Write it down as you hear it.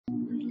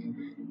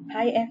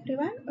Hi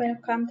everyone,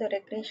 welcome to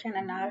regression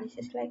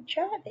analysis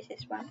lecture. This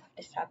is one of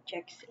the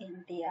subjects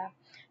in the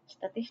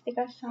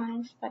statistical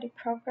science study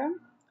program,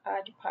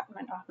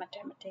 Department of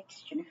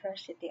Mathematics,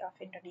 University of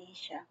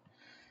Indonesia.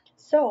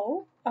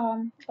 So,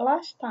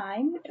 last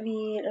time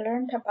we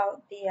learned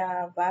about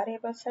the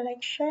variable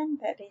selection,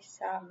 that is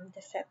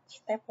the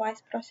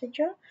stepwise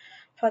procedure.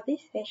 For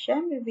this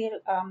session, we will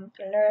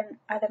learn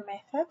other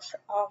methods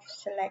of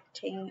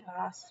selecting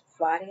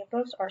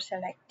variables or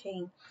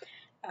selecting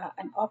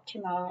an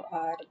optimal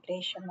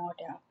regression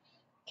model.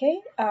 Okay,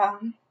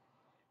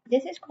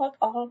 this is called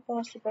all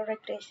possible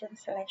regression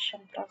selection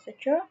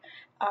procedure.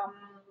 Um,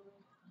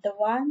 the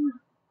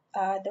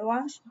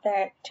ones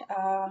that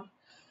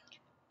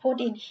put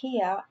in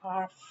here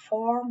are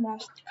four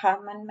most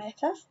common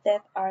methods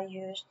that are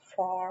used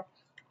for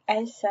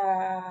as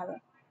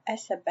a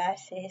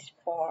basis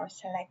for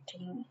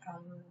selecting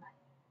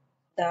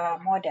the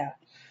model.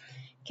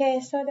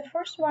 Okay, so the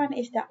first one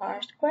is the R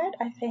squared.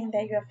 I think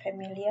that you're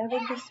familiar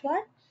with this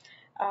one.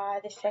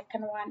 The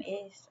second one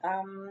is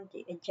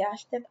the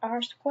adjusted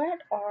R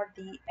squared or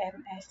the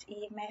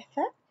MSE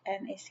method,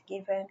 and is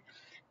given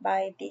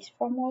by this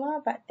formula,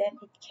 but then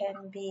it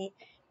can be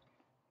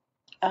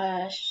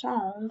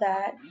shown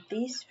that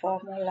this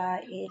formula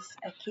is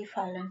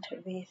equivalent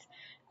with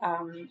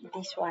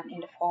this one in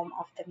the form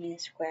of the mean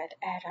squared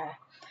error.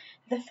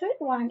 The third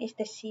one is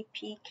the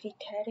CP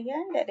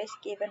criterion that is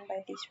given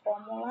by this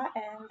formula,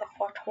 and the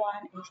fourth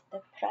one is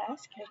the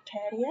press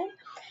criterion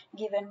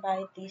given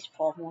by this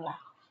formula.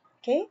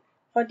 Okay,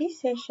 for this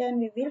session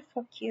we will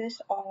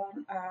focus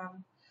on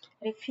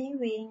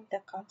reviewing the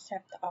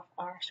concept of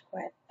R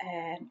squared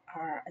and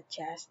R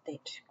adjusted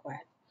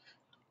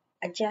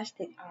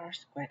R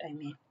squared I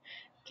mean.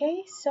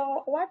 Okay,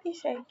 so what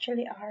is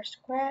actually R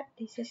squared?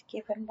 This is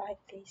given by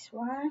this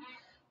one.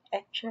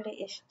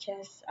 Actually it's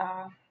just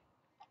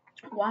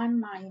 1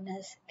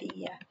 minus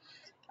the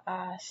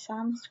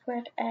sum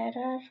squared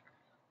error.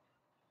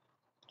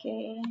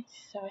 Okay,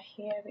 so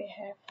here we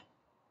have,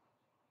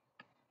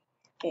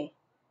 okay,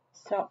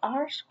 so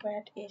R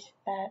squared is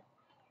that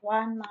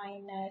 1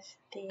 minus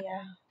the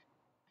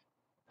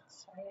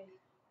sorry,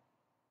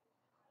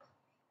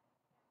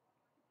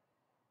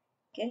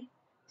 okay,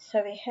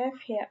 so we have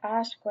here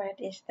R squared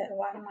is that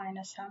 1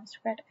 minus sum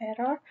squared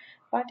error.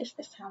 What is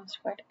the sum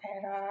squared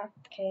error?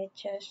 Okay,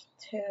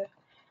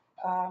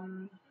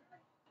 um,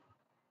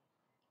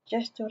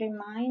 just to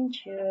remind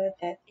you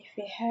that if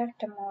we have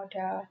the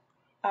model,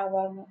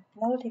 our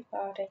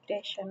multiple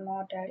regression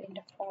model in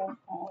the form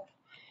of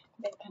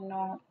beta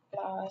naught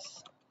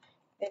plus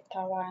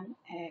beta 1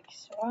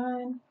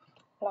 x1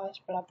 plus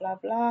blah blah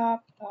blah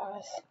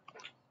plus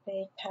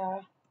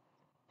beta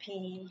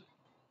p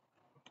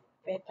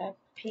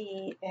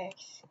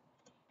x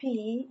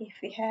p,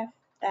 if we have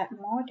that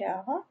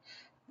model,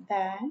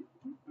 then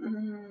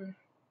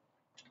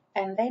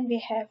and then we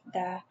have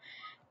the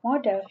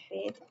model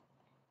fit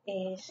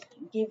is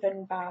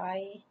given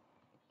by,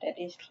 that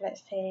is,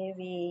 let's say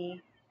we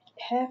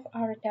have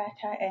our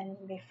data and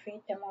we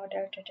feed the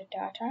model to the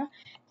data,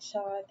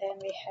 so then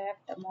we have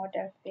the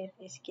model fit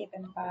is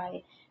given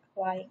by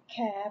y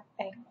cap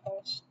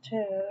equals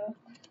to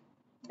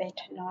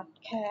beta naught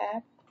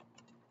cap,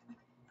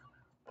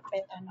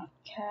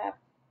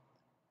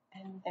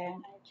 and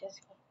then I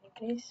just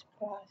copy this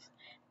plus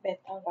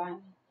beta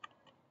 1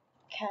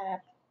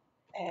 cap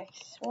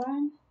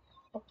x1,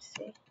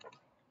 oopsie,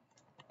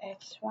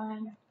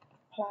 x1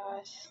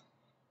 plus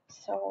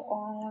so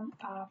on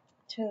up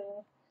to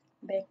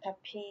beta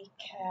p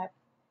cap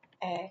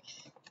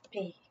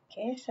xp.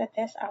 Okay, so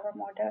that's our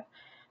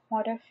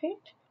model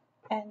fit,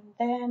 and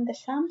then the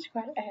sum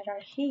square error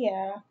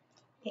here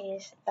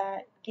is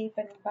that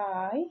given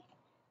by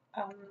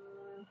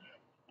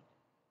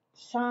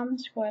sum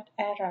squared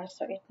error.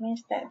 So it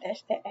means that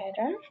that's the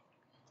error.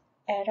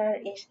 Error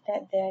is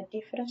that the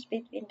difference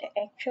between the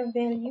actual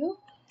value,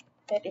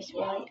 that is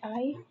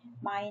yi,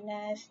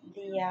 minus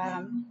the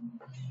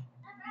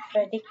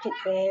predicted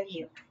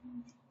value.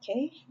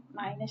 Okay,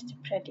 minus the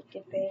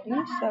predicted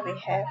value. So we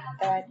have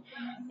that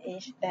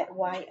is that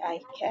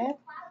yi cap,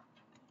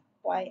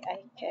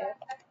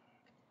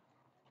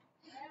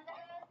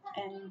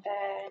 and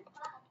then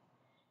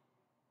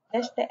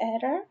that's the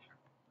error,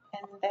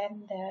 and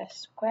then the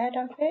square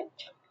of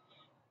it,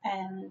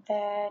 and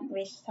then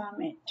we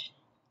sum it.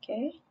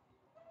 Okay,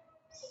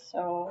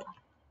 so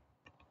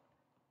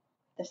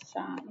the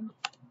sum,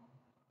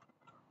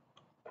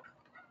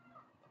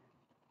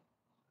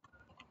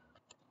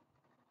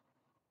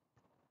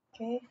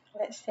 okay,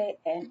 let's say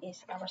n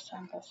is our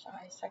sample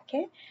size.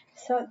 Okay,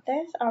 so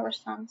that's our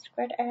sum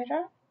squared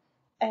error,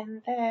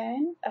 and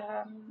then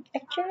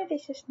actually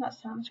this is not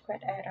sum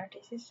squared error,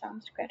 this is sum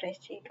squared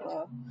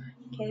residual.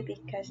 Okay,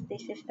 because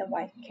this is the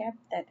y cap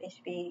that is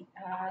being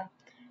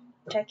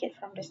take it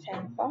from the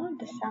sample.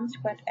 The sum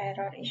squared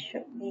error it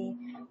should be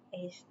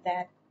is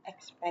that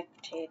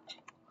expected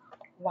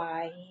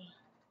y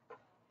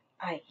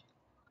I. It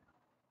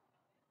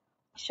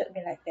should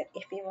be like that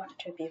if we want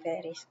to be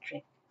very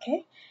strict.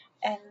 Okay,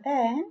 and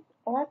then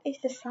what is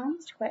the sum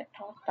squared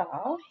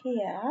total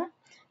here?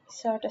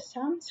 So the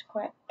sum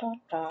squared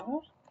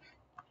total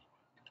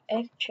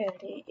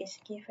actually is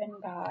given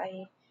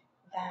by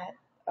that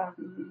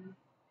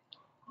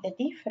the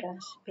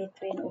difference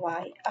between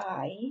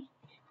yi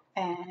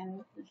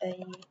and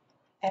the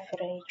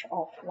average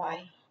of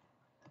y.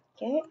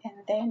 Okay,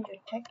 and then you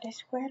take the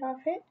square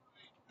of it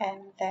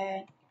and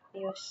then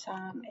you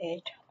sum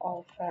it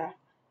over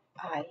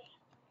I.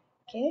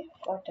 Okay,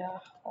 for the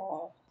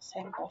whole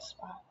sample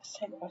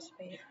size.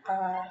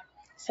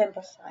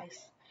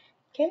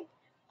 Okay,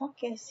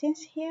 okay.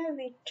 Since here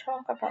we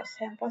talk about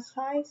sample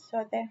size,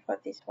 so then for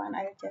this one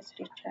I'll just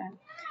return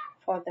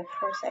for the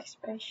first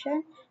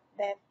expression,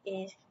 that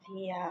is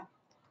the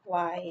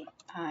yi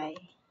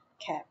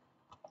cap.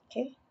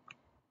 Okay,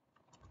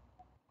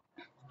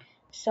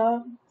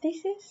 so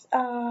this is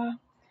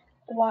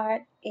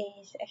what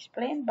is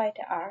explained by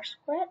the R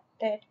squared,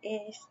 that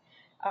is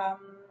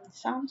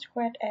sum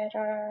squared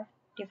error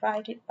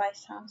divided by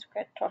sum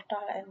squared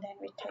total, and then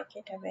we take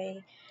it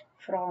away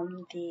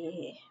from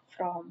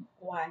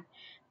 1.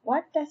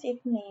 What does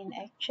it mean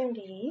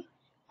actually?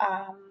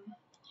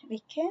 We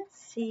can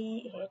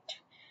see it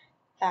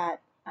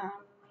that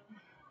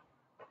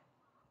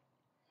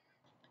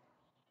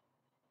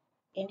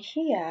in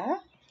here,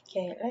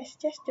 okay, let's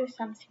just do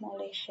some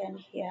simulation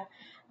here.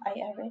 I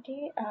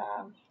already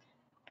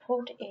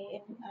put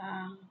in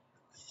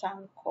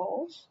some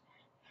codes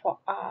for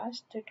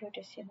us to do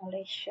the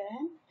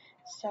simulation,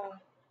 so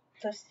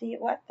to see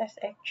what does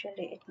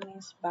actually it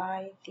means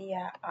by the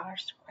R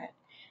squared.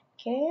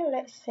 Okay,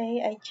 let's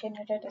say I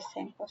generate a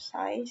sample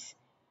size,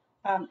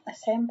 a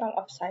sample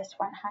of size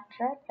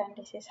 100, and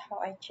this is how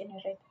I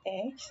generate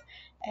x,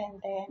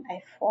 and then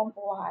I form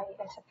y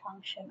as a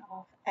function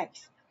of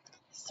x.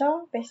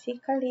 So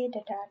basically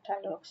the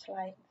data looks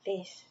like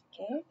this.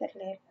 Okay,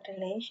 the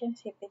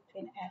relationship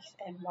between x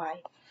and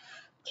y.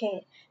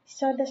 Okay,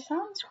 so the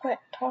sum squared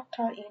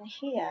total in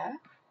here,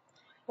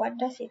 what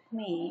does it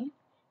mean?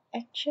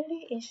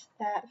 Actually is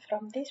that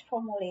from this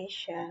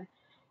formulation,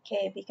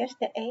 okay, because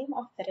the aim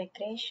of the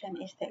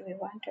regression is that we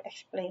want to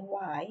explain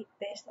y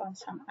based on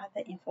some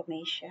other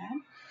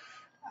information,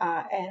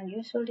 and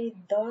usually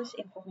those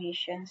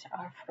informations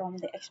are from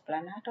the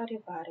explanatory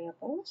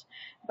variables,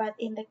 but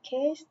in the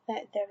case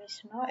that there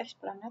is no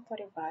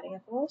explanatory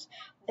variables,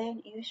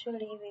 then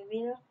usually we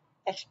will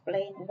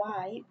explain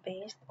y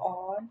based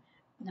on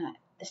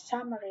the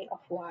summary of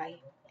y,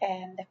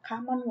 and the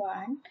common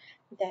one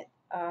that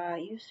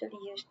usually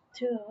used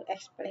to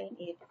explain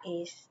it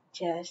is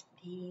just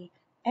the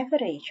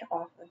average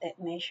of that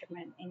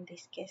measurement. In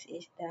this case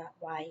is the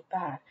y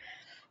bar.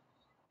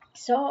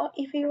 So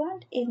if we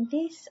want in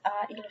this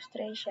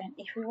illustration,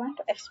 if we want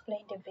to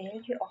explain the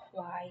value of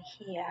y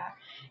here,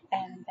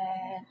 and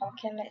then,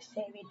 okay, let's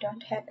say we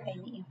don't have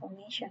any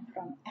information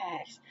from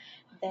x,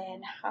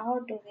 then how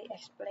do we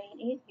explain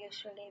it?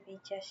 Usually we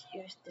just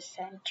use the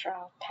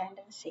central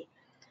tendency,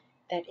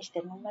 that is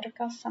the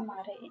numerical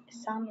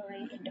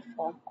summary in the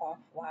form of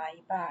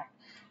y bar.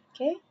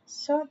 Okay,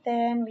 so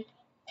then we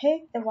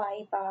take the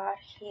y bar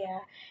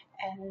here,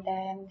 and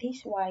then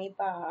this y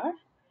bar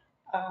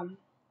um,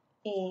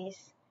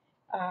 is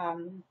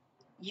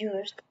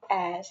used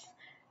as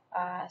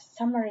a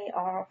summary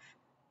of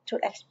to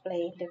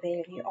explain the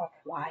value of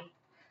y.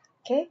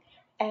 Okay,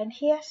 and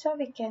here so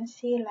we can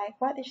see like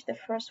what is the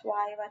first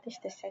y, what is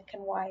the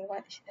second y,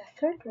 what is the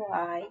third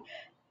y,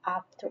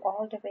 up to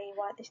all the way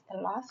what is the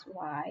last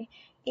y.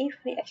 If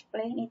we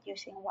explain it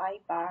using y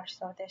bar,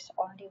 so there's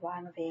only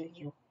one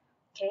value.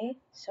 Okay,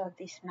 so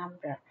this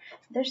number,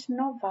 there's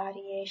no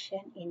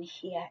variation in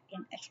here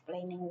in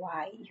explaining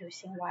y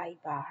using y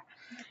bar.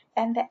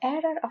 And the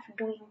error of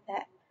doing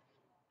that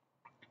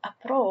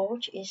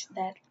approach is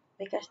that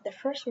because the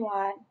first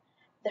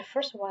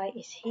y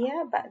is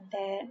here, but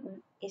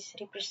then is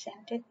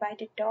represented by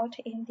the dot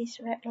in this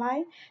red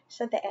line.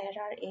 So the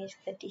error is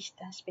the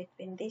distance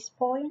between this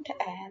point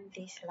and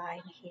this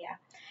line here.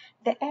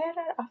 The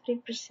error of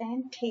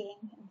representing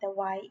the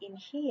y in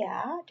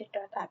here, the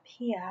dot up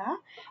here,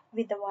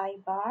 with the y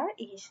bar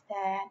is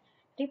then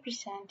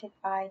represented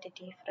by the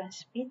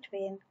difference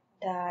between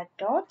the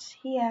dots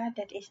here,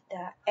 that is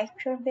the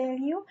actual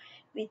value,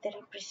 with the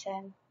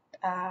representing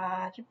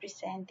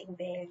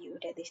value,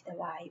 that is the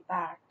y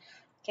bar.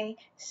 Okay,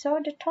 so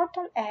the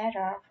total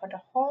error for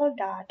the whole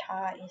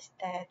data is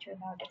that,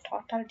 the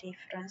total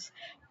difference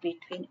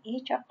between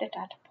each of the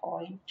data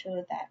point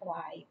to that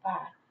y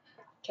bar.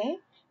 Okay,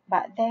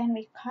 but then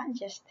we can't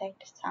just take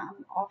the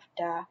sum of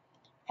the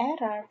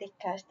error,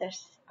 because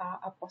there's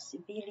a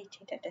possibility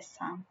that the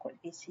sum could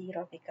be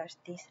 0, because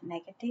this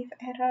negative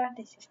error,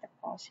 this is the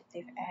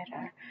positive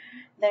error,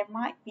 there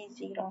might be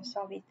 0,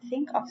 so we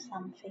think of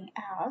something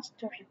else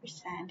to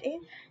represent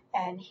it,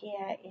 and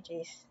here it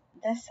is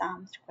the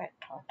sum squared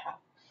total.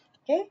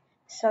 Okay,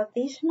 so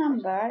this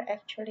number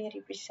actually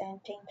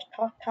representing the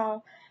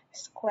total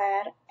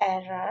square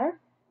error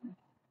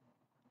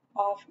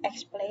of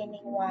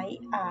explaining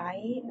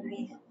yi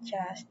with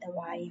just the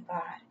y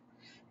bar.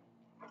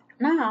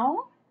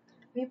 Now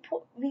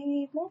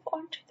we move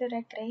on to the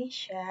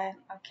regression.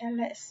 Okay,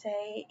 let's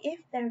say if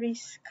there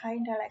is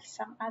kind of like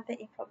some other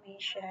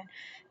information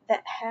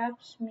that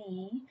helps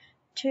me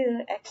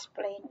to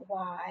explain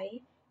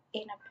why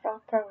in a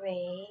proper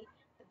way,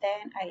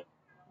 then I'd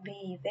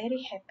be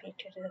very happy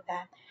to do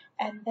that.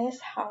 And that's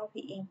how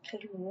we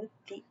include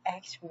the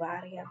x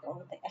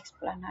variable, the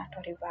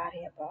explanatory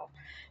variable.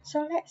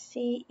 So let's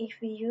see if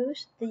we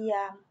use the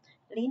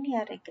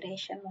linear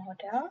regression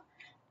model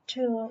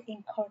to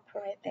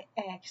incorporate the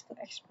x to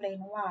explain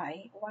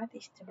y, what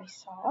is the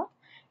result,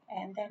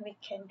 and then we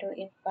can do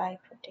it by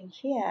putting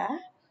here.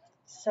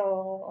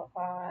 So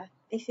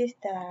this is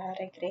the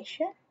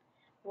regression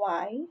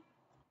y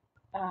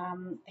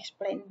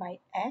explained by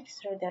x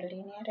through the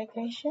linear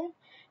regression,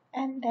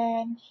 and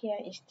then here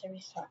is the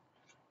result.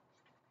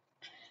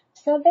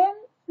 So then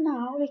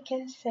now we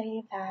can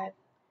say that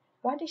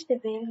what is the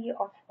value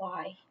of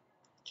y?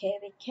 Okay,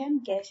 we can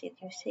guess it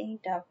using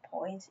the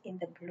points in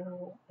the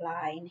blue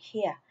line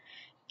here.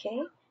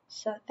 Okay,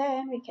 so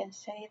then we can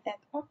say that,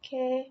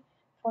 okay,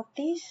 for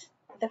this,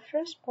 the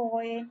first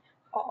point,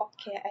 oh,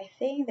 okay, I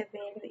think the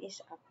value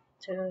is up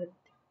to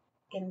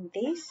in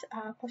this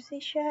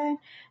position.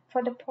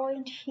 For the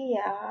point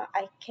here,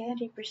 I can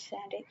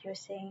represent it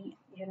using,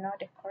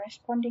 the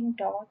corresponding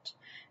dot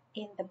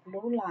in the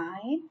blue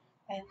line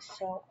and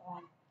so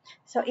on.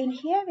 So in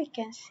here, we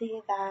can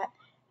see that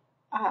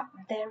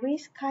there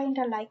is kind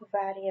of like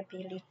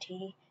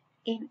variability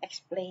in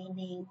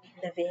explaining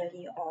the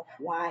value of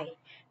y.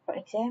 For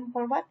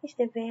example, what is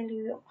the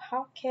value?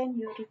 How can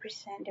you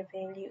represent the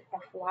value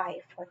of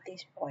y for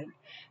this point?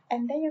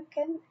 And then you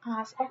can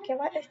ask, okay,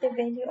 what is the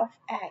value of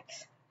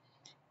x?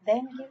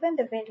 Then given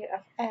the value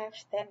of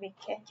x, then we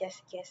can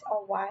just guess,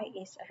 oh, y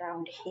is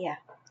around here.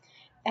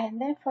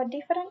 And then for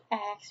different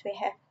x, we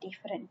have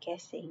different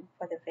guessing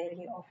for the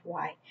value of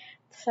y.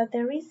 So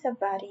there is a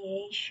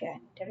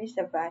variation, there is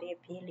a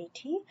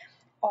variability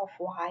of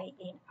y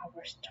in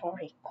our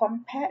story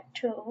compared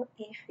to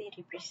if we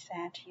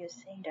represent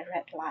using the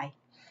red line.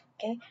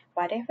 Okay,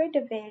 whatever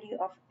the value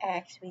of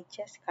x, we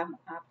just come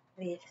up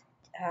with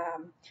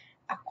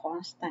a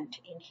constant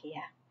in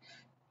here.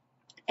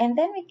 And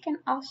then we can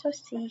also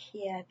see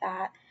here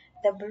that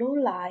the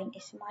blue line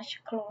is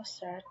much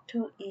closer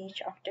to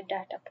each of the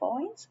data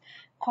points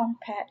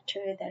compared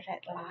to the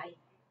red line.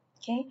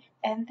 Okay,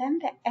 and then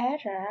the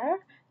error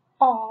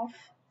of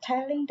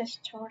telling the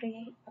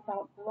story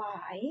about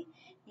y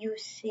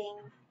using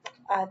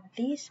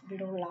this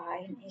blue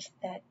line is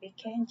that we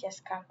can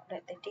just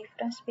calculate the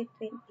difference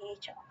between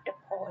each of the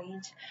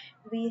points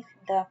with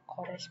the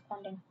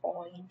corresponding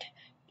point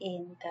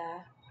in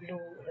the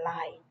blue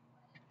line.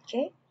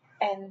 Okay,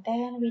 and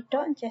then we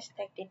don't just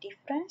take the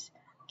difference,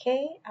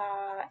 okay,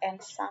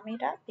 and sum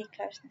it up,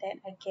 because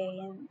then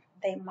again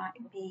they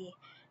might be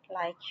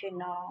like,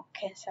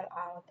 cancel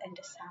out, and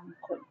the sum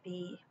could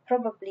be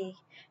probably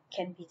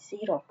can be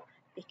zero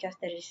because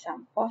there is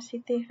some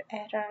positive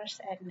errors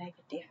and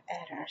negative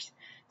errors.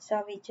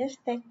 So we just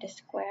take the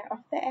square of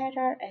the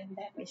error and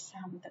then we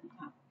sum them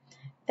up.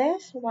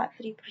 That's what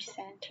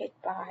represented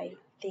by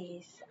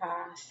this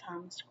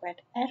sum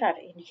squared error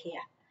in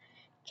here.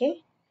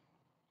 Okay,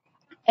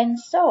 and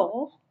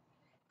so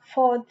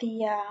for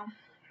the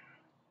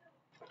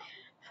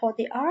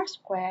r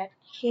squared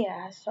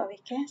here, so we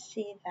can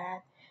see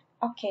that,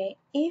 okay,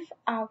 if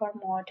our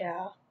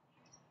model,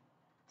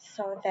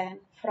 so then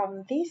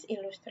from this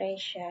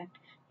illustration,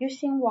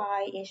 using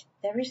y is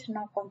there is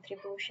no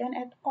contribution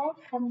at all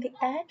from the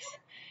x,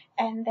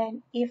 and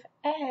then if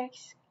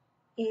x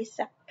is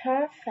a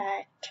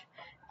perfect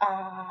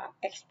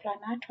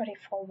explanatory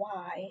for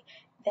y,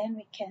 then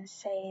we can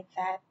say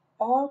that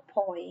all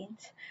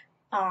points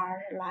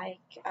are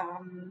like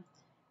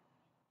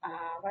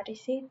what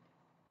is it,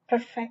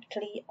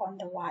 perfectly on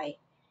the y.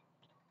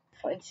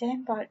 For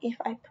example, if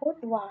I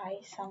put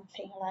y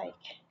something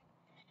like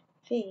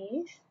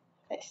this,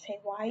 let's say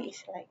y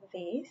is like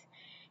this,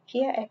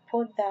 here I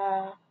put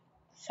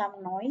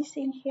some noise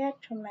in here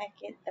to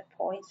make it the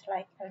points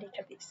like a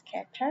little bit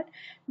scattered.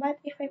 But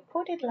if I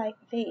put it like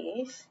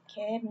this,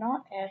 okay,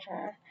 no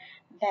error,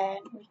 then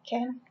we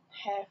can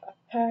have a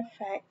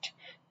perfect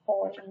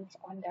point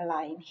on the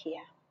line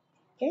here.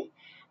 Okay,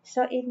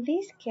 so in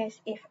this case,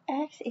 if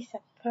x is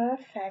a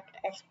perfect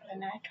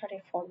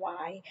explanatory for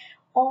y,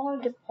 all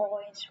the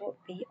points would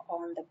be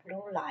on the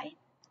blue line.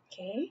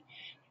 Okay,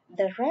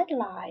 the red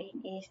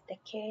line is the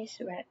case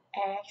where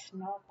x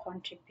no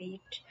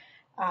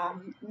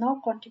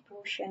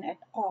contribution at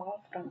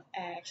all from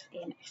x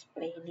in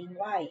explaining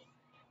y.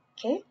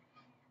 Okay,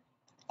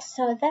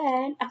 so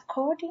then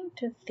according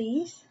to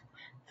this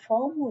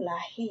formula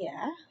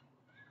here,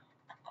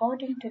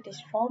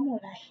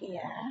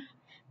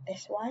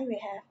 that's why we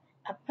have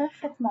a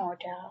perfect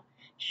model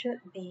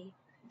should be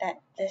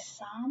that the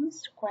sum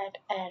squared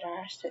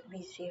error should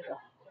be zero,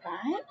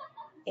 right?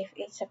 If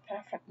it's a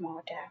perfect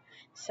model.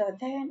 So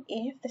then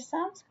if the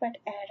sum squared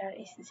error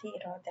is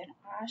zero, then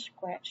r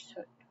squared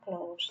should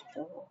close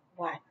to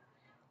 1.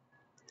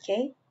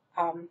 Okay,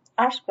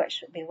 r squared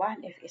should be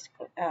 1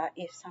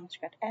 if sum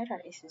squared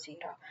error is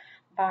 0.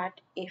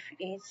 But if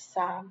it's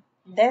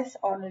this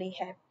only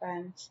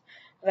happens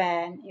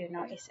when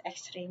it's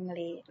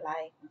extremely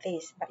like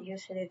this, but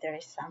usually there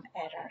is some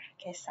error,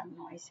 okay, some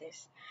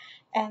noises.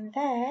 And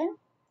then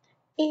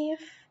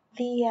if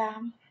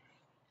the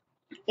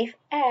if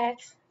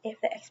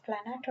the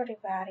explanatory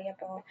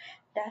variable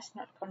does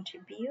not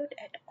contribute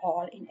at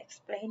all in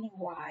explaining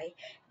y,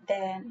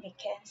 then we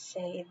can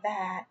say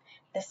that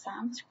the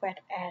sum squared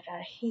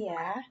error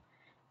here.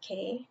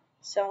 Okay,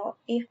 so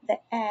if the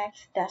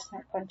x does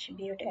not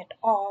contribute at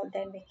all,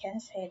 then we can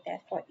say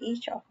that for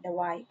each of the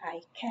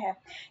yi cap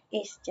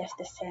is just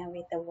the same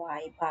with the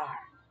y bar.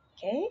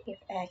 Okay, if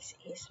x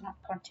is not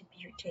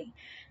contributing.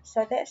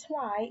 So that's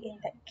why in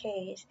that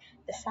case,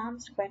 the sum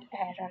squared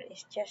error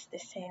is just the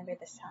same with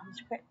the sum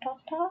squared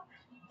total.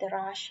 The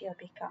ratio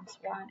becomes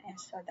 1, and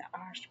so the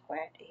r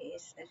squared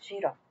is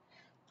 0.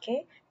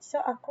 Okay, so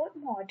a good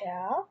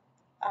model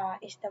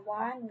is the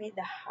one with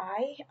the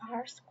high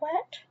r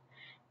squared,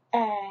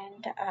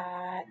 and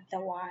the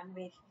one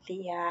with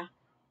the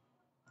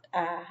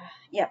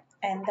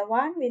and the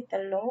one with the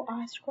low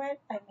r squared,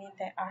 I mean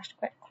the r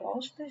squared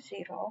close to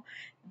 0,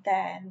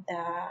 then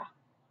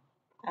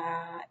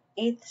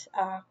it's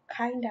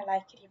kind of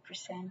like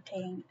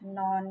representing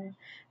non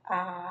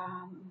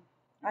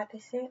what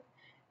is it,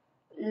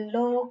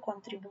 low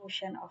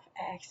contribution of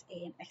x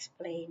in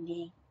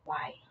explaining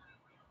y.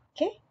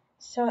 Okay,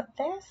 so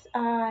that's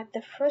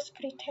the first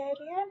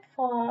criterion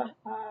for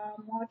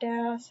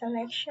model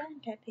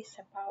selection, that is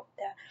about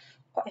the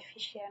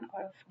coefficient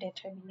of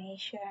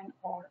determination,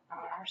 or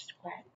r squared.